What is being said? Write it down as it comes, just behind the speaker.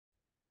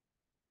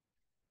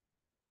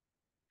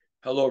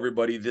Hello,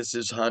 everybody. This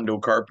is Hondo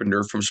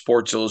Carpenter from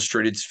Sports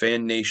Illustrated's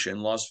Fan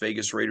Nation, Las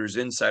Vegas Raiders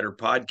Insider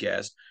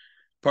Podcast,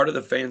 part of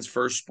the Fans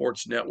First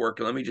Sports Network.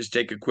 And let me just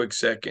take a quick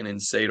second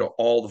and say to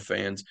all the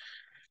fans,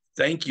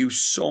 thank you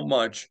so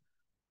much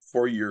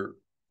for your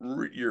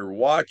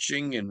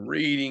watching and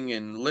reading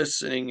and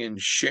listening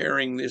and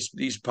sharing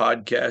these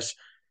podcasts.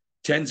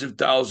 Tens of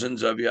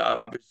thousands of you,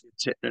 obviously,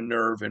 it's hitting a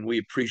nerve, and we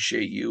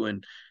appreciate you.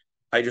 And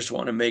I just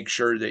want to make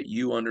sure that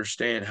you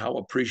understand how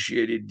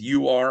appreciated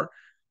you are,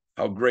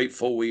 how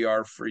grateful we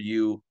are for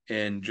you,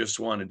 and just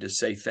wanted to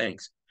say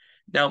thanks.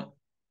 Now,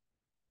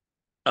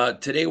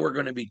 today we're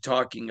going to be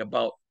talking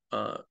about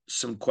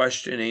some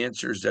question and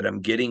answers that I'm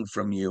getting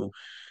from you.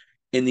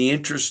 In the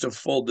interest of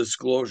full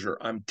disclosure,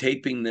 I'm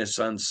taping this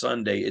on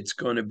Sunday. It's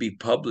going to be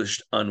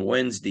published on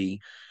Wednesday.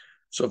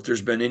 So if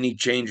there's been any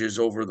changes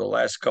over the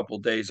last couple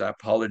of days, I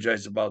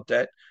apologize about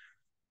that.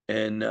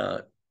 And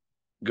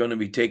going to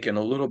be taking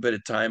a little bit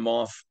of time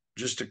off,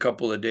 just a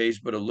couple of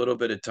days, but a little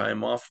bit of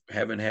time off.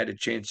 Haven't had a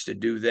chance to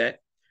do that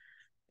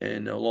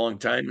in a long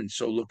time, and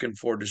so looking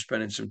forward to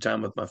spending some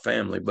time with my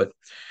family. But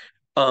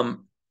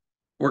um,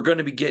 we're going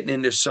to be getting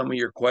into some of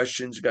your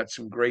questions. Got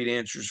some great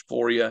answers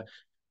for you,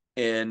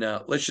 and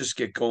let's just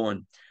get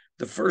going.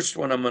 The first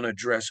one I'm going to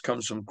address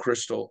comes from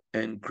Crystal,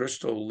 and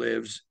Crystal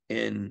lives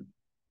in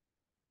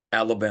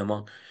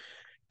Alabama.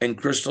 And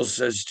Crystal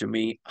says to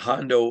me,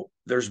 Hondo,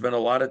 there's been a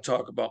lot of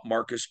talk about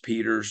Marcus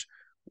Peters.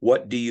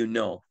 What do you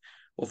know?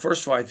 Well,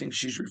 first of all, I think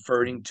she's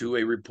referring to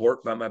a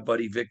report by my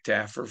buddy Vic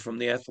Taffer from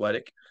The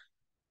Athletic,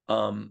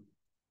 um,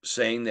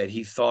 saying that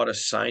he thought a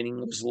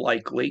signing was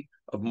likely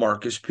of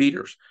Marcus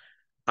Peters.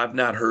 I've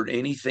not heard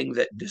anything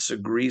that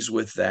disagrees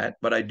with that,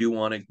 but I do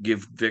want to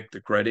give Vic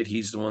the credit.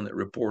 He's the one that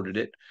reported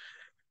it.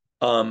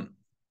 Um,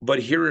 but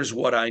here is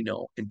what I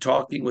know in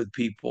talking with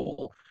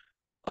people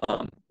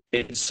um,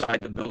 inside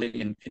the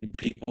building and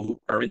people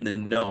who are in the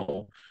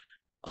know.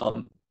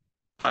 Um,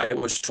 I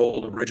was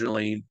told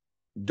originally,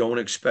 don't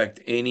expect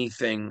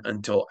anything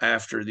until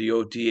after the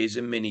OTAs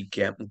and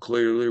minicamp, and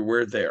clearly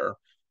we're there.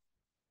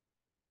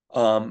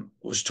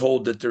 Was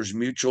told that there's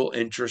mutual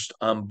interest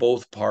on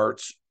both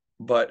parts,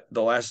 but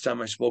the last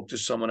time I spoke to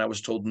someone, I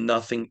was told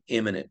nothing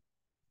imminent.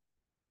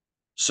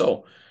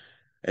 So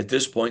at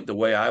this point, the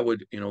way I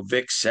would,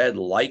 Vic said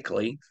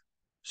likely.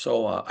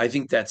 So I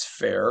think that's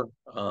fair.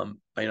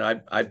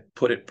 I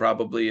put it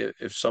probably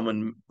if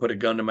someone put a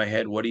gun to my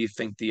head, what do you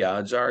think the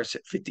odds are? I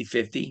said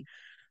 50-50.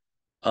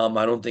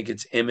 I don't think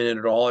it's imminent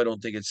at all. I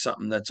don't think it's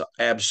something that's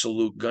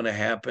absolute going to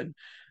happen.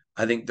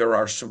 I think there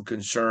are some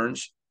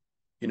concerns.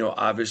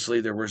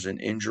 Obviously there was an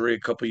injury a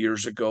couple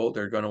years ago.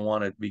 They're going to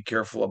want to be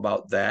careful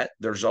about that.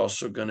 There's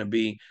also going to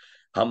be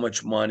how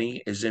much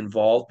money is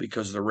involved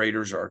because the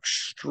Raiders are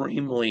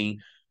extremely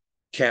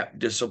cap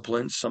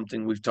disciplined,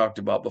 something we've talked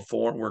about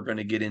before, and we're going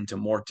to get into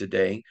more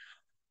today.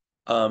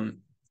 Um,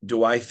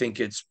 do I think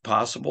it's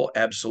possible?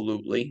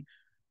 Absolutely.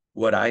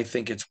 What I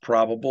think it's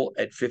probable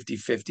at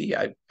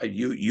 50-50,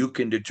 you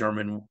can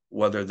determine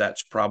whether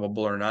that's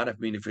probable or not. I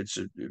mean, if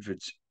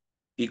it's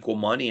equal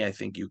money, I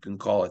think you can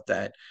call it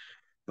that,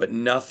 but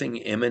nothing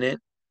imminent.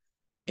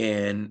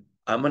 And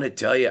I'm going to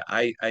tell you,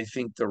 I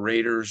think the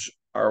Raiders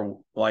are,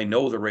 well, I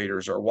know the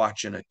Raiders are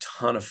watching a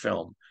ton of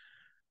film.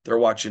 They're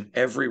watching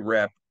every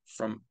rep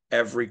from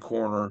every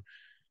corner,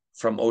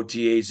 from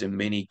OTAs and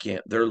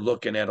minicamp. They're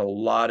looking at a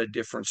lot of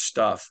different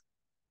stuff.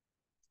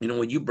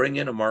 When you bring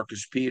in a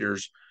Marcus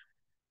Peters,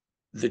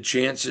 the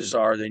chances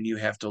are then you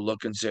have to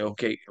look and say,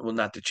 okay, well,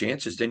 not the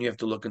chances. Then you have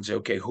to look and say,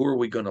 okay, who are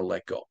we going to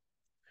let go?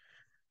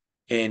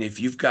 And if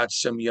you've got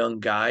some young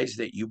guys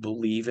that you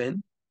believe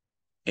in,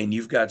 and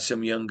you've got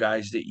some young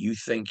guys that you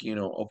think,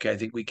 okay, I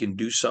think we can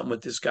do something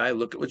with this guy.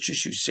 Let's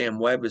just use Sam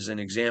Webb as an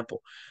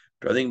example.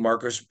 Do I think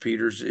Marcus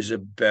Peters is a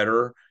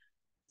better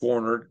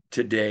corner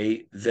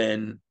today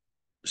than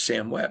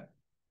Sam Webb?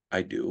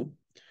 I do.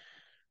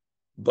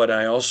 But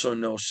I also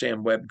know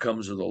Sam Webb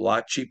comes with a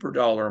lot cheaper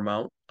dollar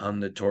amount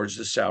towards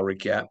the salary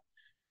cap,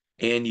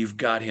 and you've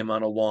got him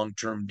on a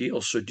long-term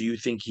deal. So do you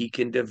think he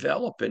can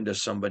develop into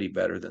somebody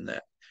better than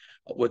that?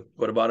 What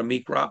about a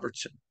Meek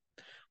Robertson?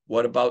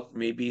 What about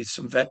maybe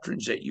some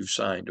veterans that you've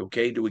signed?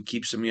 Okay, do we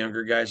keep some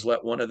younger guys,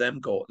 let one of them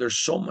go? There's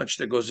so much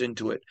that goes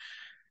into it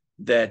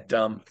that,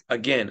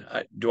 again,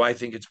 do I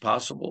think it's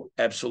possible?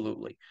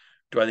 Absolutely.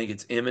 Do I think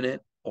it's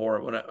imminent?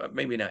 Or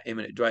maybe not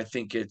imminent. Do I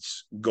think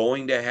it's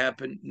going to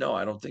happen? No,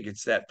 I don't think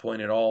it's that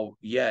point at all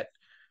yet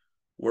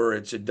where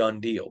it's a done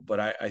deal, but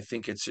I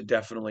think it's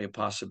definitely a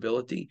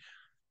possibility.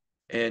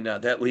 And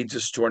that leads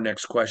us to our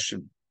next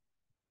question.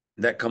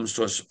 That comes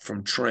to us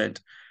from Trent.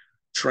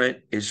 Trent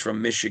is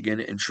from Michigan,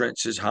 and Trent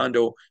says,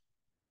 Hondo,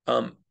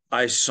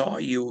 I saw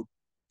you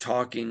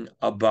talking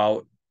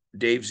about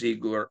Dave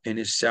Ziegler and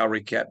his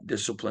salary cap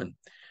discipline.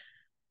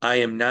 I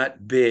am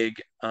not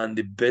big on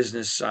the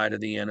business side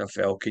of the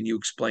NFL. Can you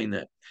explain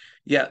that?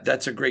 Yeah,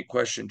 that's a great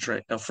question,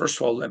 Trent. Now, first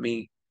of all, let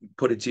me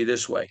put it to you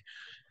this way.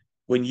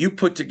 When you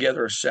put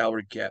together a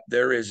salary cap,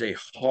 there is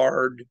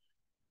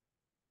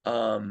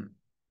um,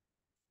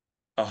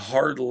 a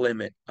hard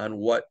limit on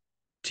what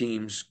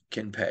teams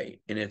can pay,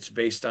 and it's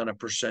based on a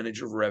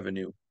percentage of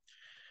revenue.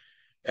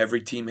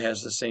 Every team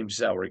has the same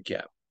salary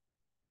cap.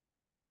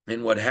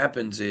 And what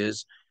happens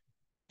is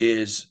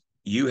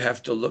you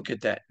have to look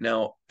at that.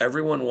 Now,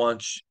 everyone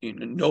wants,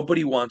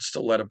 nobody wants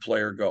to let a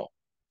player go.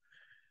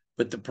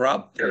 But the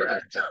problem,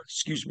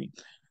 excuse me,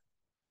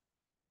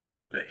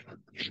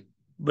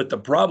 but the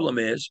problem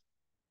is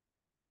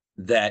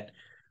that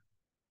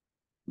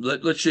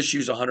let's just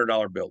use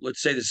 $100 bill.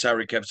 Let's say the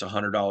salary cap's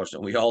 $100,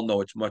 and we all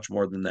know it's much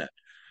more than that.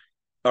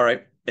 All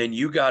right. And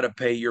you got to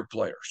pay your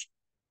players.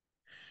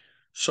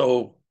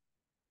 So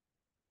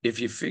if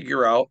you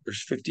figure out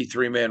there's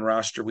 53-man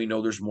roster, we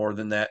know there's more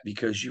than that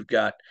because you've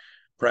got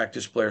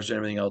practice players and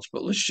everything else.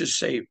 But let's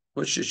just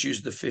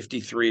use the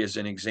 53 as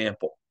an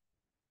example.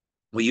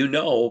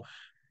 Well,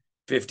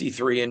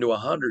 53 into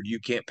 100, you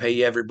can't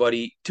pay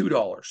everybody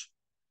 $2.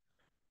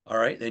 All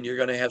right. Then you're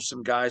going to have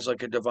some guys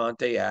like a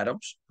Davante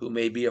Adams, who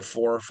may be a $4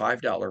 or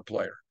 $5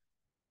 player.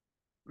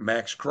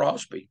 Maxx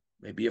Crosby,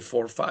 maybe a $4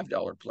 or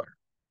 $5 player.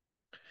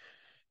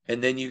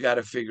 And then you got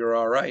to figure,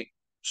 all right,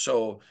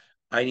 so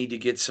I need to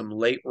get some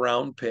late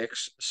round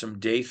picks, some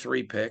day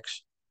 3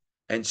 picks,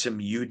 and some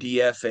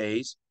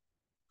UDFAs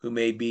who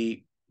may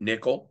be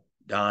nickel,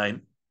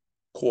 dime,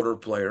 quarter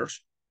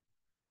players.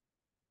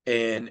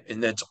 And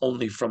that's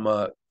only from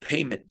a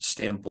payment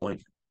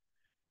standpoint,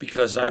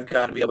 because I've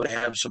got to be able to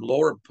have some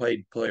lower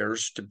paid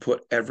players to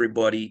put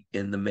everybody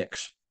in the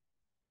mix.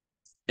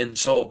 And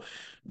so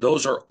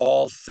those are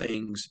all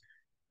things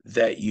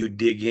that you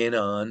dig in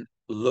on,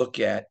 look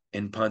at,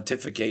 and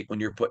pontificate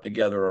when you're putting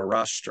together a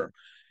roster.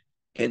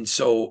 And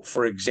so,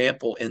 for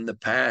example, in the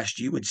past,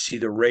 you would see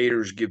the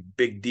Raiders give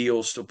big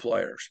deals to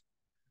players,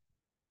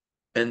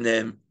 and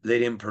then they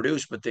didn't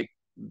produce, but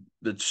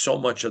that's so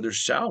much of their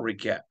salary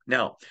cap.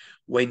 Now,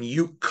 when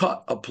you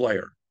cut a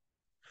player,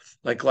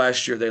 like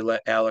last year, they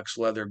let Alex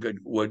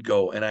Leatherwood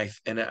go, and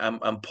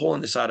I'm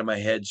pulling this out of my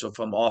head, so if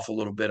I'm off a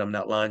little bit, I'm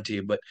not lying to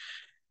you, but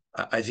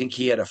I think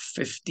he had a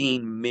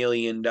 $15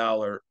 million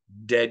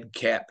dead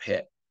cap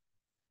hit.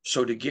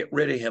 So to get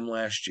rid of him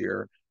last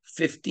year,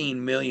 $15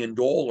 million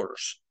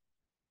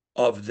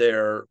of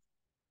their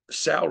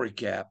salary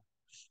cap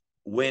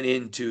went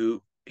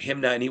into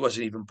him now, and he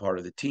wasn't even part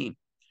of the team.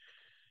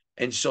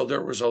 And so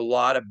there was a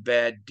lot of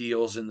bad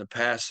deals in the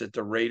past that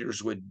the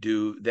Raiders would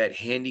do that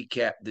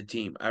handicapped the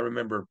team. I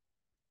remember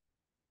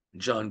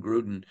John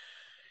Gruden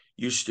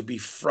used to be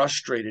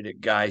frustrated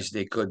at guys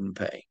they couldn't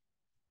pay.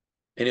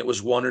 And it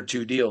was one or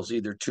two deals,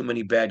 either too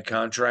many bad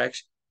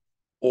contracts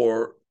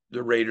or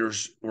the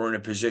Raiders were in a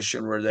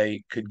position where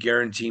they could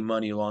guarantee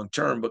money long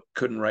term, but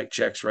couldn't write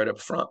checks right up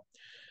front.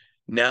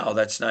 Now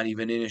that's not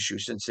even an issue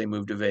since they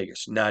moved to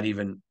Vegas, not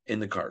even in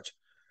the cards.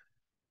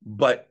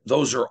 But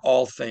those are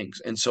all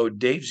things. And so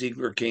Dave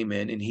Ziegler came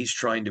in and he's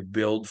trying to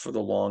build for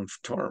the long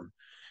term.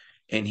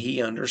 And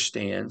he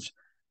understands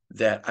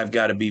that I've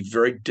got to be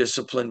very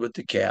disciplined with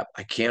the cap.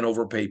 I can't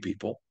overpay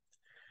people.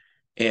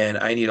 And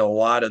I need a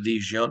lot of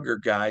these younger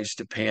guys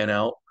to pan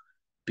out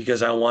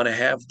because I want to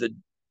have the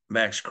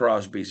Maxx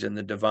Crosbys and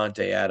the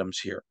Davante Adams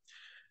here.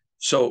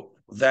 So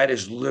that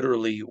is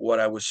literally what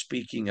I was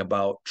speaking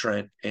about,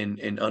 Trent,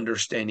 in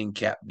understanding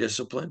cap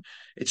discipline.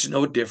 It's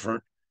no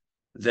different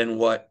than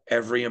what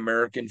every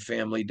American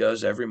family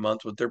does every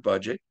month with their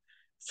budget,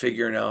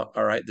 figuring out,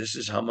 all right, this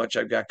is how much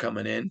I've got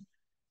coming in.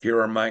 Here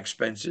are my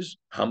expenses.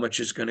 How much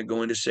is going to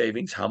go into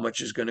savings? How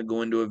much is going to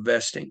go into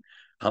investing?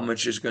 How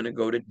much is going to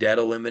go to debt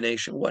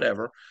elimination?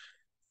 Whatever.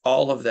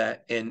 All of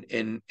that. And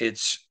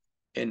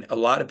a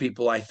lot of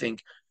people, I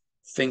think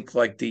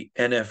like the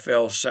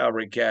NFL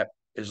salary cap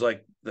is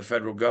like the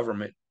federal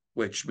government,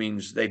 which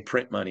means they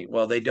print money.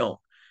 Well, they don't.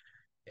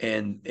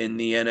 And in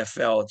the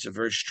NFL, it's a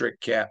very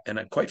strict cap. And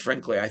quite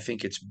frankly, I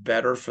think it's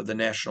better for the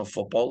National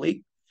Football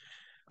League.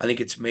 I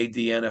think it's made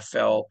the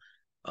NFL,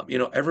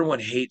 everyone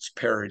hates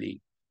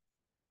parity,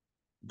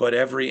 but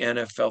every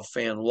NFL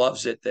fan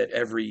loves it that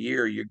every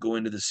year you go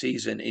into the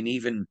season, and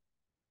even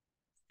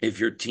if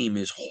your team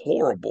is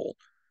horrible,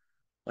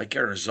 like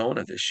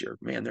Arizona this year,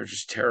 man, they're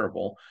just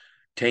terrible,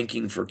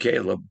 tanking for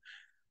Caleb.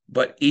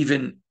 But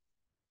even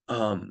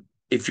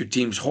if your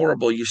team's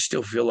horrible, you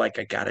still feel like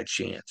I got a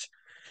chance.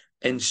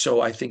 And so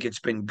I think it's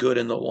been good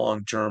in the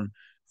long term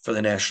for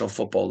the National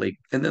Football League.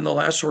 And then the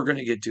last we're going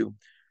to get to,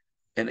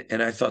 and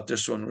I thought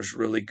this one was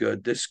really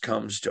good. This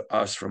comes to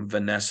us from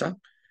Vanessa.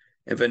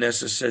 And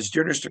Vanessa says,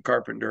 Dear Mr.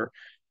 Carpenter,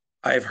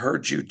 I've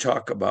heard you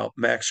talk about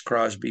Maxx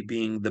Crosby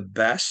being the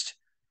best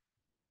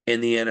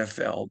in the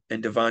NFL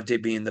and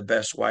Davante being the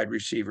best wide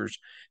receivers.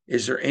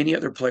 Is there any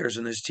other players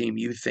in this team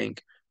you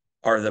think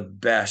are the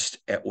best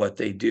at what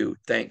they do?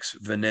 Thanks,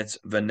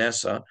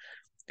 Vanessa.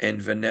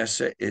 And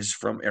Vanessa is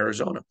from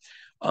Arizona.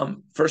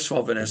 First of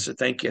all, Vanessa,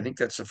 thank you. I think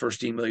that's the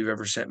first email you've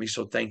ever sent me,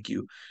 so thank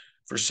you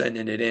for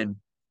sending it in.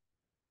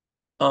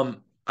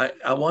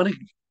 I want to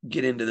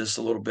get into this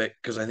a little bit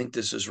because I think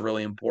this is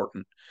really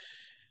important.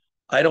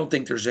 I don't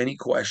think there's any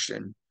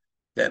question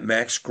that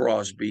Maxx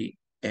Crosby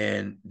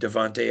and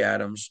Davante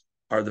Adams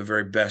are the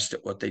very best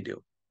at what they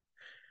do.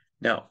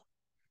 Now,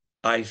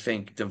 I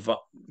think,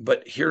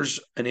 but here's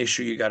an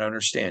issue you got to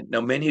understand.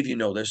 Now, many of you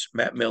know this.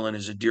 Matt Millen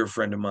is a dear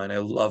friend of mine. I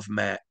love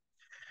Matt.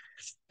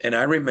 And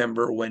I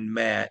remember when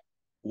Matt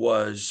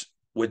was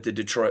with the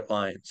Detroit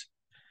Lions,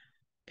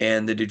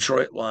 and the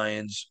Detroit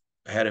Lions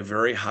had a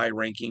very high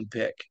ranking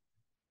pick.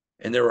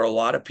 And there were a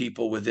lot of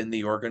people within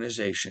the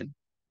organization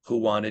who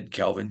wanted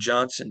Calvin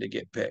Johnson to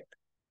get picked.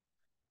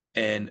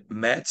 And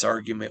Matt's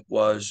argument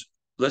was,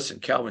 listen,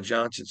 Calvin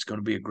Johnson's going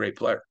to be a great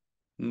player.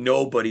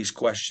 Nobody's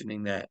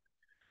questioning that.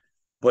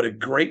 But a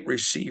great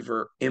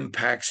receiver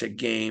impacts a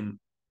game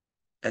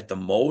at the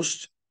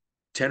most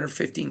 10 or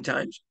 15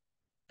 times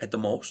at the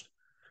most.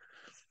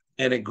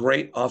 And a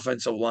great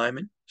offensive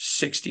lineman,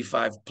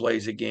 65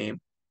 plays a game,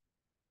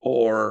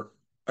 or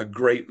a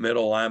great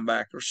middle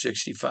linebacker,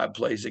 65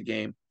 plays a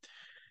game.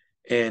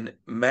 And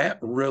Matt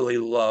really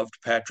loved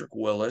Patrick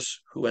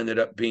Willis, who ended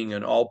up being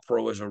an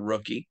all-pro as a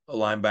rookie, a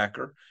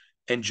linebacker,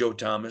 and Joe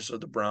Thomas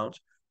of the Browns,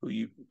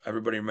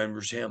 everybody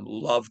remembers him,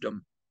 loved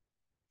him.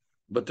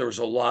 But there was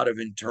a lot of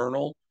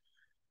internal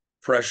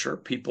pressure.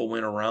 People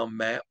went around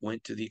Matt,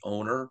 went to the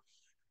owner,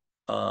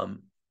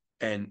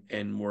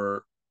 and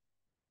were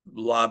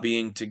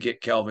lobbying to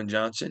get Calvin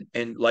Johnson.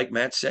 And like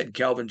Matt said,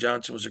 Calvin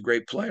Johnson was a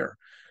great player,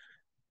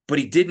 but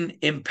he didn't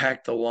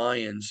impact the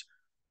Lions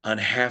on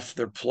half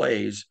their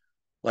plays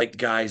like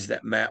guys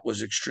that Matt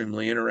was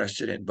extremely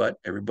interested in. But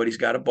everybody's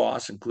got a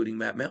boss, including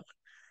Matt Millen.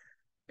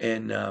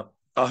 And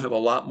I'll have a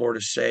lot more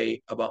to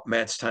say about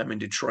Matt's time in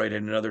Detroit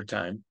at another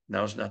time.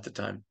 Now's not the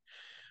time.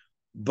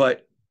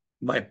 But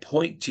my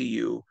point to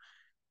you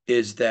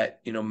is that,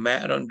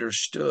 Matt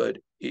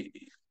understood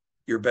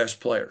your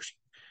best players.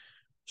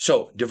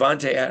 So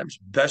Davante Adams,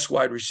 best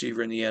wide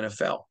receiver in the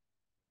NFL.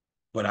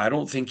 But I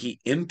don't think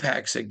he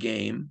impacts a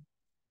game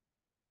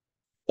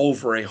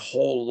over a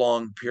whole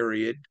long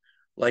period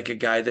like a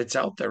guy that's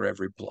out there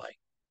every play.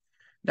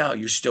 Now,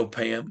 you still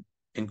pay him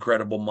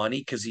incredible money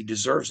because he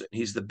deserves it.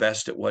 He's the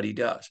best at what he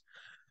does.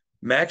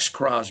 Maxx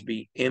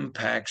Crosby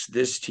impacts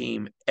this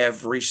team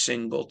every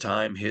single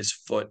time his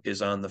foot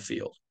is on the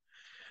field.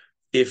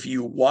 If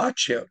you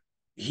watch him,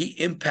 he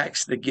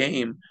impacts the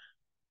game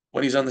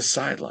when he's on the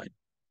sideline,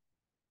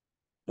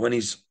 when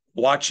he's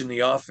watching the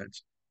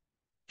offense.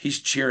 He's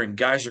cheering.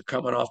 Guys are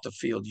coming off the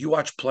field. You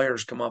watch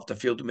players come off the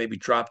field who maybe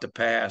dropped a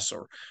pass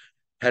or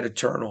had a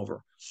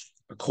turnover,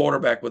 a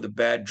quarterback with a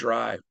bad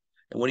drive.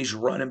 And when he's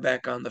running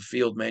back on the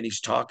field, man,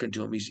 he's talking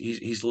to him.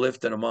 He's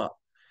lifting him up.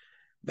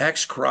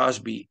 Maxx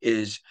Crosby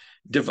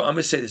I'm going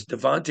to say this,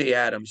 Davante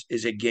Adams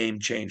is a game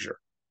changer.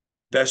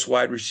 Best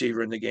wide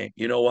receiver in the game.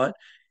 You know what?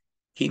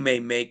 He may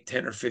make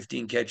 10 or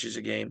 15 catches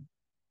a game,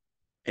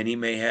 and he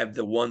may have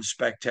the one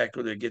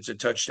spectacular that gets a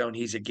touchdown.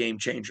 He's a game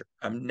changer.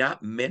 I'm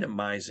not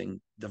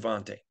minimizing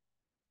Davante.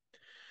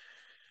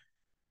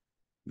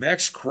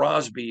 Maxx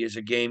Crosby is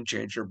a game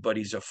changer, but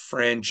he's a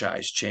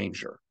franchise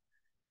changer.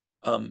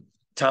 Tom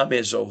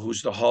Izzo,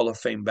 who's the Hall of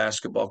Fame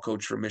basketball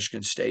coach for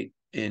Michigan State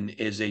and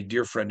is a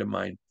dear friend of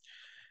mine.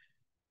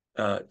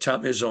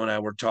 Tom Izzo and I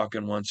were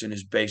talking once in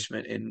his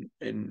basement,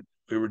 and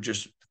we were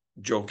just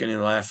joking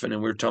and laughing,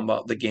 and we were talking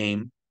about the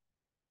game.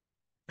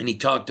 And he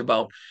talked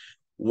about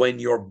when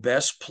your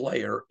best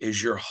player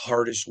is your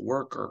hardest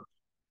worker,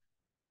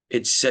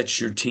 it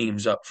sets your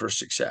teams up for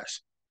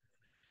success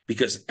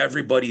because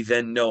everybody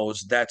then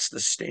knows that's the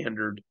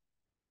standard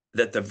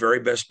that the very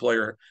best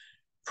player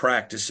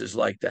practices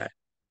like that.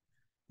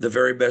 The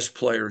very best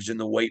players in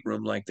the weight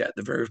room like that.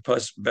 The very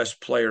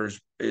best players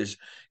is,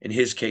 in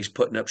his case,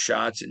 putting up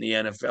shots. In the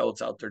NFL,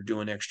 it's out there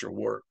doing extra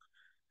work.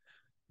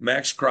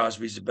 Maxx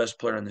Crosby's the best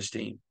player on this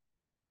team.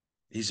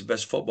 He's the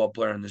best football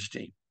player on this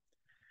team.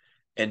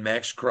 And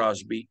Maxx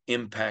Crosby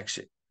impacts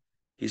it.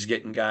 He's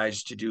getting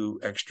guys to do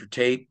extra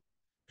tape,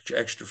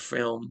 extra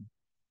film.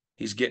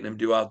 He's getting them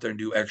to out there and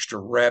do extra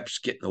reps,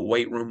 getting the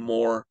weight room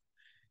more.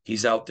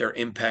 He's out there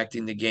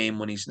impacting the game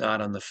when he's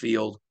not on the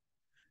field.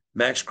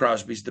 Maxx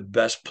Crosby's the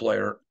best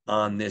player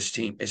on this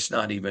team. It's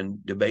not even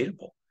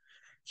debatable.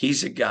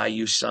 He's a guy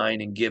you sign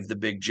and give the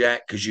big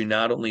jack because you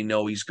not only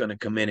know he's going to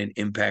come in and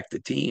impact the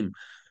team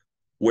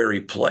where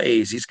he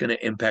plays, he's going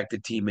to impact the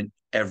team in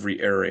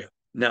every area.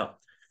 Now,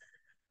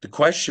 the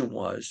question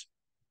was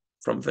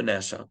from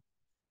Vanessa,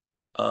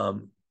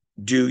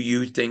 do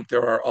you think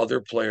there are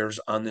other players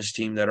on this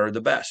team that are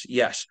the best?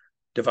 Yes,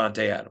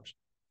 Davante Adams.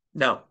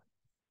 Now,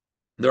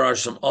 there are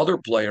some other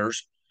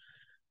players.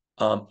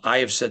 I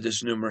have said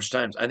this numerous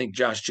times. I think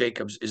Josh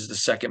Jacobs is the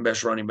second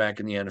best running back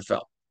in the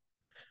NFL.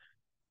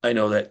 I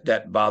know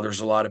that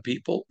bothers a lot of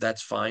people.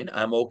 That's fine.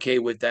 I'm okay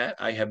with that.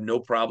 I have no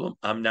problem.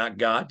 I'm not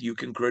God. You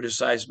can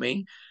criticize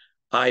me.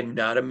 I'm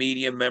not a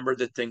media member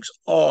that thinks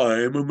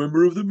I'm a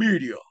member of the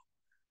media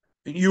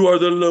and you are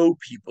the low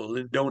people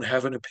and don't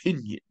have an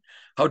opinion.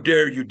 How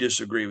dare you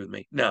disagree with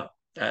me? No,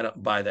 I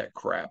don't buy that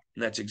crap.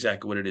 And that's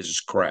exactly what it is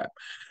crap.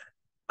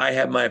 I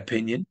have my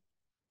opinion.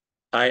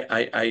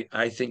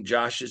 I think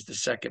Josh is the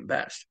second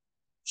best.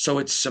 So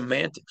it's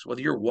semantics.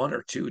 Whether you're one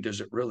or two,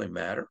 does it really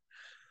matter?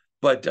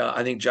 But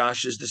I think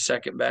Josh is the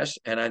second best,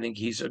 and I think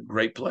he's a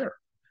great player.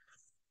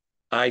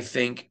 I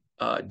think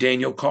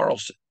Daniel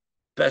Carlson,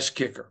 best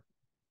kicker.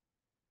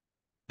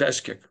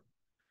 Best kicker.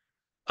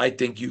 I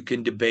think you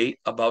can debate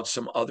about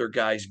some other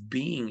guys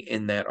being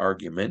in that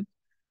argument.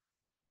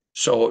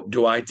 So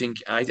do I think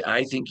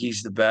I think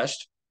he's the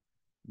best,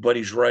 but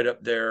he's right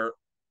up there,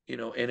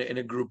 in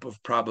a group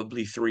of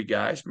probably three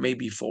guys,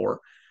 maybe four.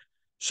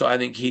 So I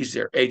think he's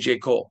there.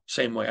 AJ Cole,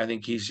 same way. I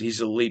think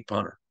he's a elite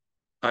punter.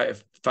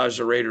 If I was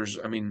the Raiders,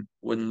 I mean,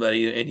 wouldn't let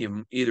any of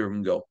them, either of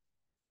them go.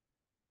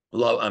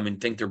 I mean,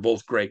 think they're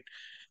both great.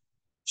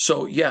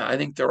 So yeah, I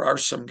think there are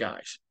some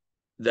guys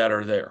that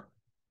are there.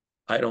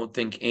 I don't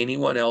think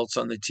anyone else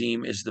on the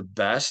team is the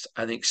best.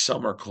 I think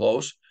some are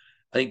close.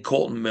 I think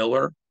Colton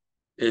Miller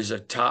is a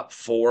top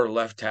four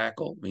left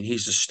tackle. I mean,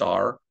 he's a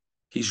star.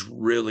 He's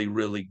really,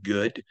 really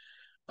good.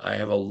 I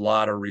have a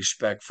lot of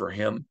respect for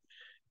him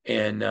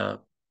and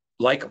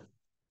like him,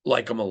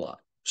 like him a lot.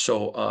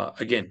 So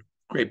again,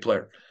 great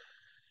player.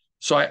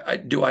 So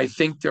I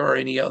think there are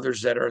any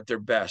others that are at their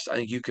best. I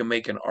think you can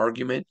make an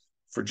argument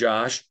for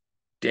Josh,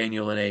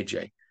 Daniel, and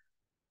AJ,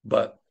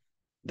 but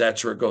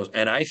that's where it goes.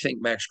 And I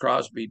think Maxx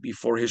Crosby,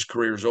 before his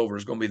career is over,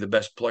 is going to be the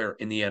best player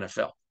in the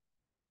NFL.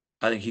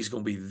 I think he's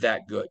going to be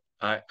that good.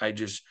 I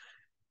just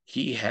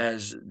he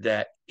has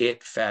that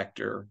it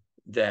factor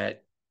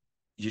that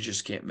you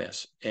just can't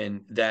miss,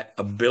 and that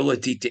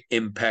ability to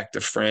impact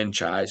a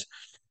franchise.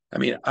 I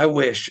mean, I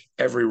wish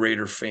every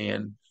Raider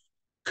fan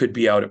could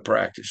be out at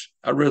practice.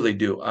 I really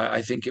do.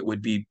 I think it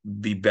would be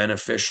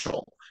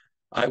beneficial.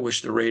 I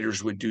wish the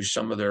Raiders would do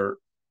some of their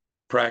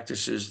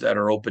practices that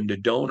are open to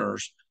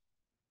donors,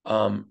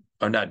 or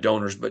not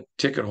donors, but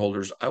ticket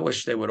holders. I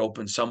wish they would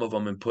open some of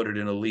them and put it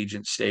in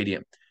Allegiant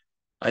Stadium.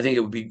 I think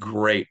it would be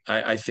great.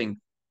 I think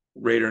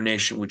Raider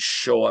Nation would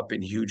show up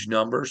in huge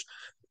numbers,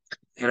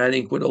 and I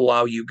think would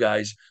allow you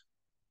guys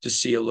to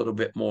see a little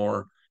bit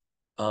more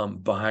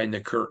behind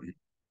the curtain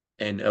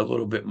and a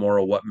little bit more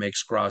of what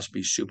makes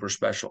Crosby super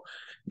special.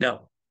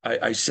 Now,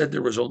 I said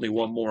there was only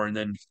one more, and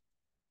then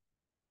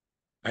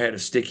I had a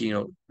sticky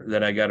note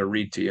that I got to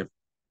read to you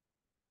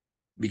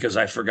because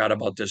I forgot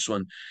about this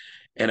one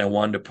and I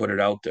wanted to put it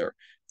out there.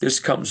 This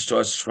comes to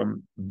us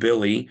from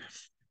Billy.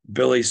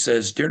 Billy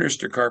says, Dear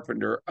Mr.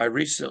 Carpenter, I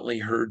recently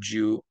heard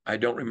you, I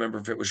don't remember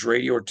if it was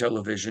radio or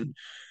television,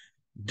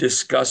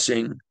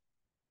 discussing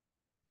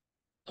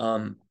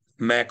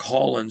Mac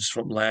Hollins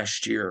from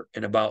last year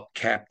and about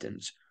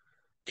captains.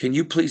 Can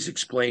you please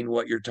explain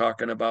what you're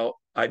talking about?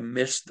 I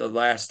missed the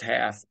last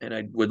half and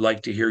I would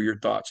like to hear your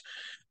thoughts.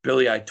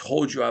 Billy, I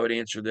told you I would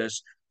answer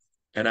this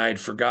and I had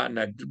forgotten.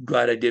 I'm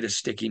glad I did a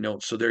sticky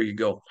note. So there you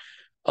go.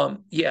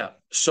 Yeah.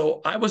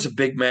 So I was a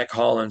big Mac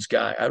Hollins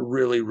guy. I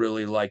really,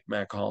 really liked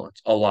Mac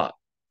Hollins a lot.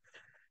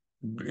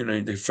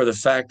 For the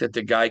fact that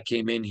the guy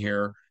came in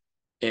here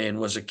and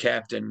was a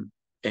captain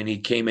and he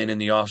came in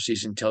the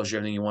offseason, tells you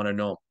everything you want to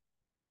know.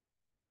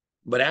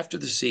 But after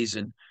the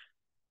season,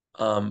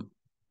 um,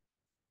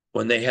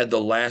 when they had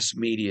the last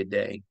media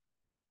day,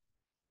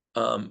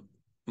 um,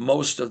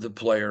 most of the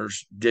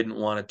players didn't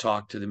want to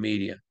talk to the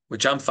media,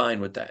 which I'm fine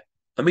with that.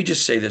 Let me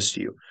just say this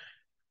to you.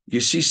 You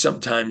see,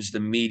 sometimes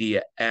the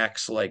media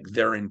acts like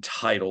they're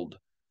entitled.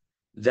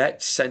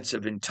 That sense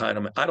of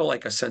entitlement, I don't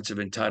like a sense of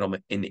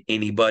entitlement in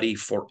anybody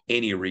for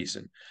any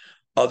reason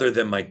other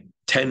than my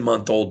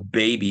 10-month-old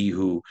baby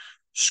who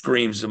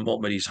screams the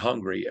moment he's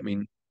hungry. I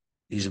mean,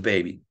 he's a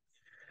baby.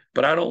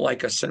 But I don't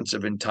like a sense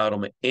of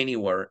entitlement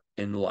anywhere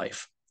in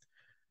life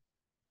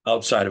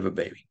outside of a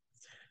baby.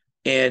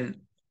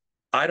 And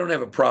I don't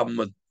have a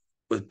problem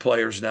with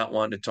players not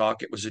wanting to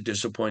talk. It was a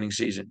disappointing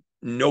season.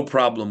 No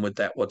problem with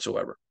that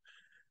whatsoever.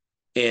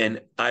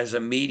 And as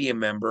a media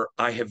member,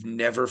 I have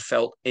never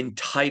felt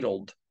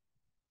entitled.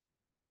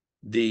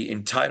 The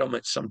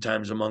entitlement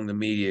sometimes among the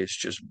media is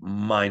just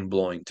mind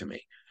blowing to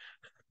me.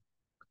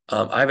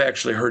 I've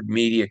actually heard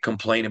media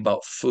complain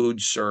about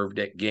food served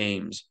at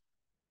games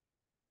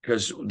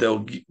because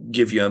they'll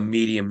give you a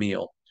media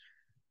meal.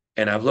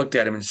 And I've looked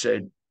at them and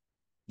said,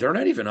 they're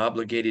not even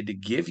obligated to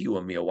give you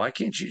a meal. Why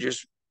can't you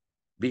just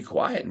be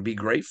quiet and be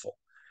grateful?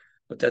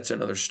 But that's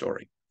another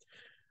story.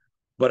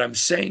 But I'm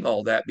saying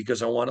all that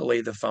because I want to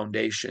lay the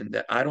foundation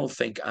that I don't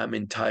think I'm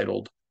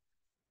entitled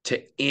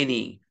to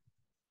any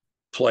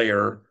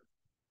player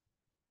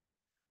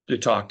to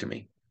talk to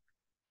me.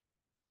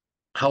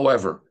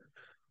 However,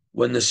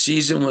 when the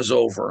season was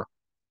over,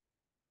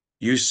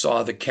 you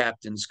saw the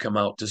captains come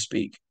out to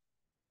speak.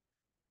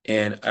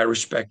 And I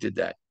respected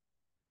that.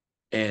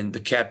 And the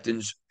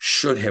captains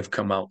should have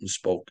come out and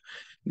spoke,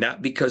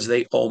 not because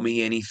they owe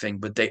me anything,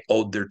 but they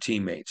owed their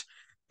teammates.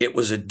 It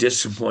was a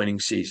disappointing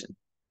season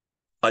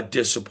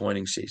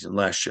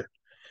last year.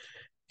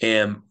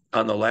 And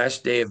on the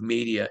last day of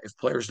media, if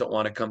players don't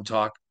want to come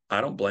talk,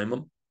 I don't blame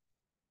them.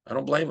 I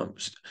don't blame them.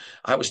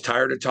 I was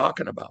tired of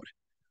talking about it.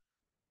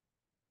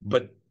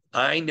 But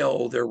I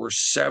know there were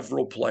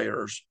several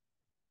players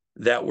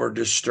that were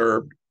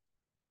disturbed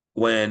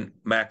when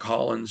Mac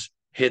Hollins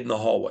hid in the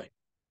hallway.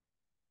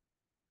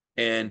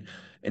 And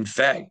in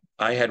fact,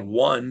 I had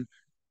one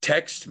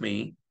text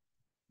me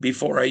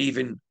before I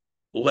even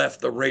left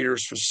the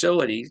Raiders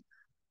facility.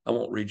 I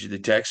won't read you the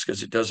text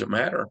because it doesn't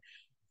matter,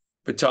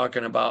 but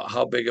talking about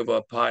how big of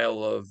a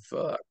pile of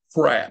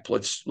crap.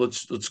 Let's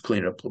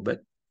clean it up a little bit.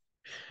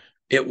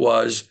 It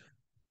was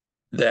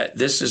that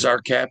this is our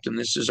captain,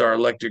 this is our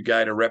elected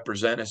guy to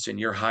represent us, and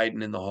you're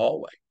hiding in the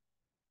hallway.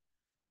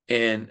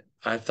 And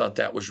I thought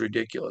that was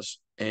ridiculous.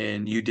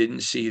 And you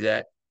didn't see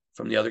that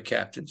from the other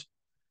captains,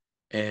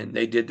 and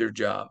they did their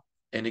job.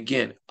 And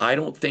again, I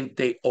don't think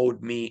they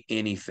owed me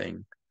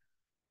anything,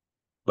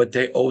 but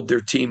they owed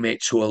their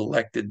teammates who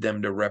elected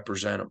them to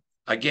represent them.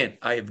 Again,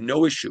 I have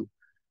no issue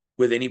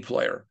with any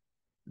player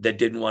that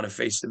didn't want to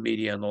face the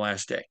media on the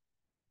last day.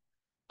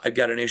 I've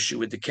got an issue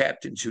with the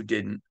captains who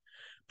didn't,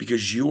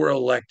 because you were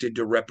elected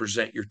to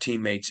represent your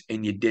teammates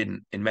and you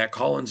didn't. And Matt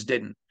Collins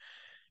didn't.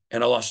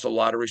 And I lost a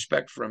lot of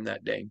respect for him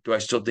that day. Do I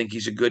still think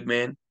he's a good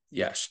man?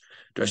 Yes.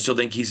 Do I still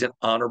think he's an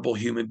honorable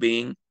human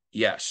being?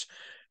 Yes.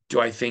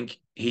 Do I think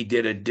he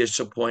did a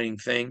disappointing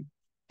thing?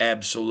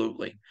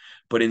 Absolutely.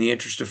 But in the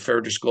interest of fair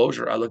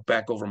disclosure, I look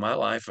back over my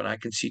life and I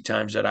can see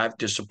times that I've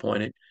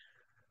disappointed.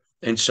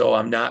 And so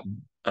I'm not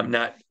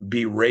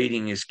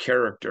berating his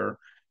character.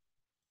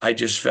 I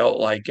just felt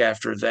like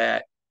after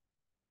that,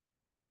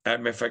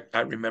 in fact,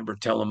 I remember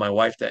telling my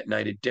wife that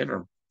night at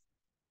dinner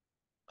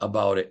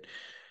about it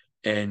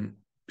and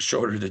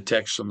showed her the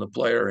text from the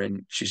player.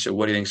 And she said,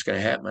 "What do you think is going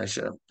to happen?" I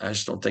said, "I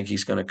just don't think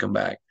he's going to come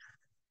back."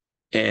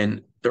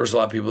 And there was a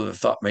lot of people that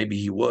thought maybe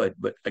he would.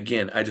 But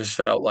again, I just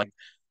felt like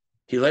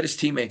he let his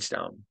teammates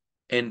down.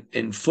 And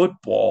in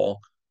football,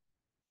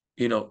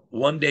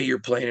 one day you're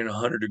playing in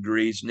 100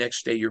 degrees,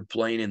 next day you're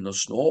playing in the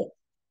snow.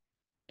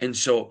 And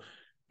so,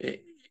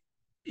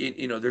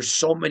 there's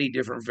so many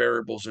different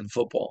variables in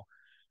football,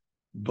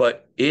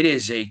 but it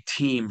is a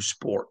team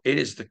sport. It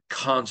is the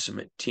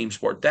consummate team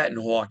sport. That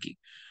and hockey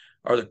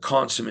are the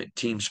consummate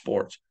team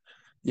sports.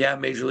 Yeah,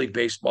 Major League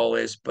Baseball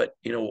is, but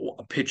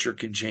a pitcher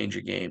can change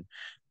a game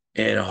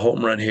and a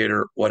home run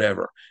hitter,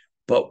 whatever.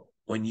 But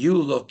when you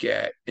look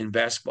at in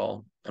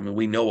basketball, I mean,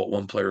 we know what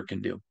one player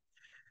can do.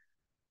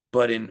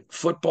 But in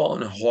football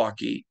and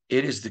hockey,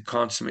 it is the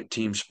consummate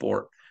team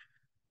sport.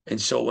 And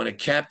so when a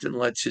captain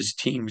lets his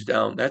teams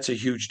down, that's a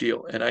huge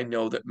deal. And I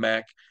know that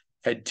Mac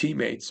had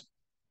teammates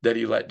that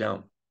he let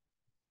down.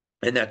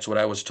 And that's what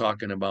I was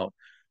talking about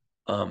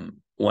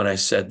when I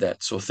said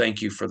that. So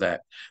thank you for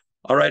that.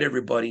 All right,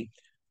 everybody.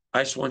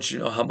 I just want you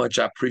to know how much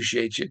I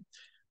appreciate you.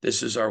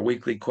 This is our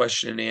weekly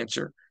question and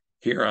answer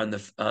here on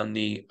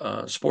the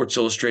Sports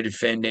Illustrated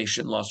Fan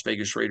Nation Las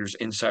Vegas Raiders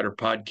Insider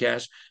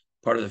Podcast,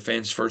 part of the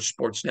Fans First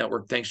Sports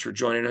Network. Thanks for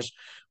joining us.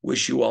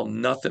 Wish you all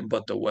nothing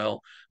but the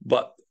well.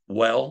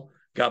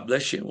 God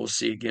bless you, and we'll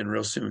see you again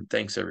real soon.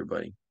 Thanks,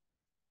 everybody.